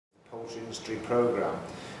Poultry Industry Programme.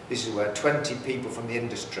 This is where 20 people from the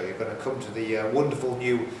industry are going to come to the wonderful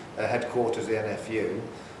new headquarters of the NFU.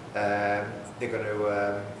 They're going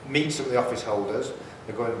to meet some of the office holders.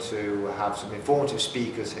 They're going to have some informative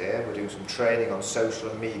speakers here. We're doing some training on social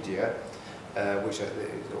and media, which is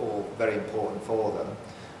all very important for them.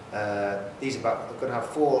 We're going to have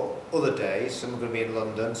 4 other days. Some are going to be in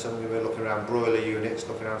London, some are going to be looking around broiler units,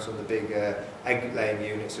 looking around some of the big egg laying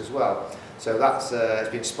units as well. So that's it's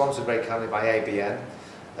been sponsored very kindly by ABN.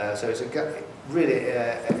 So it's a really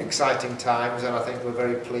exciting times, and I think we're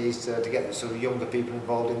very pleased to get the sort of younger people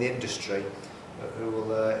involved in the industry who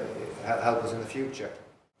will help us in the future.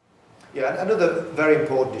 Yeah, another very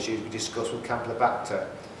important issue we discussed with campylobacter.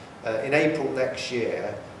 In April next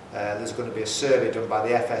year, there's going to be a survey done by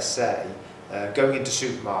the FSA going into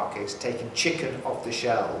supermarkets, taking chicken off the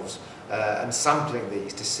shelves and sampling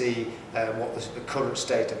these to see what the current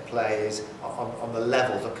state of play is on the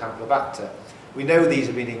levels of campylobacter. We know these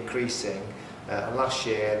have been increasing, and last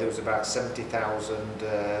year there was about 70,000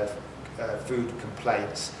 food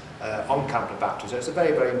complaints on campylobacter, so it's a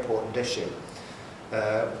very, very important issue.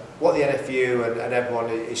 What the NFU and everyone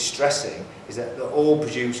is stressing is that all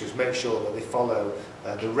producers make sure that they follow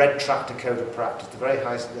the Red Tractor Code of Practice, the very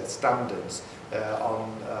high standards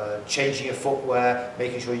on changing your footwear,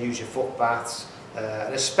 making sure you use your foot baths,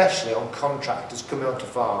 and especially on contractors coming onto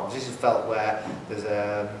farms. This is felt where there's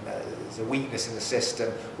a weakness in the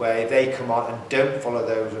system, where if they come on and don't follow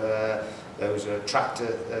those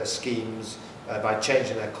tractor schemes by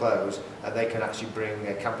changing their clothes, they can actually bring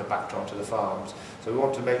campylobacter onto the farms. So we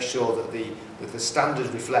want to make sure that the standards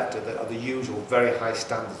reflected are the usual very high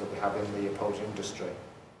standards that we have in the poultry industry.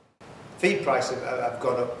 Feed prices have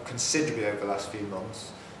gone up considerably over the last few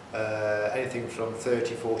months, anything from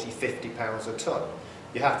 30, 40, 50 pounds a tonne.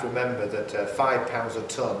 You have to remember that £5 a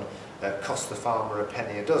tonne costs the farmer a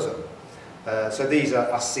penny a dozen. So these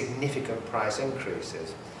are significant price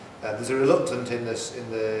increases. There's a reluctance in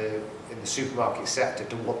the supermarket sector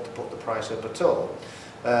to want to put the price up at all.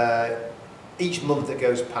 Each month that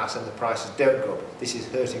goes past and the prices don't go up, this is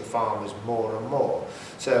hurting farmers more and more.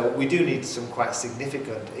 So we do need some quite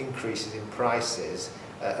significant increases in prices.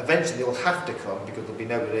 Eventually they will have to come because there'll be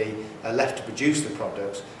nobody left to produce the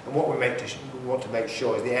products, and what we want to make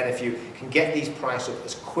sure is the NFU can get these prices up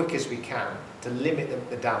as quick as we can to limit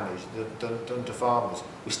the damage done to farmers.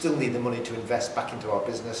 We still need the money to invest back into our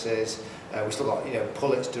businesses. We've still got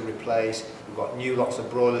pullets to replace, we've got new lots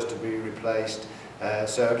of broilers to be replaced.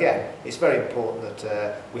 So again, it's very important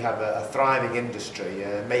that we have a thriving industry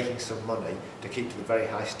making some money to keep to the very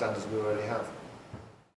high standards we already have.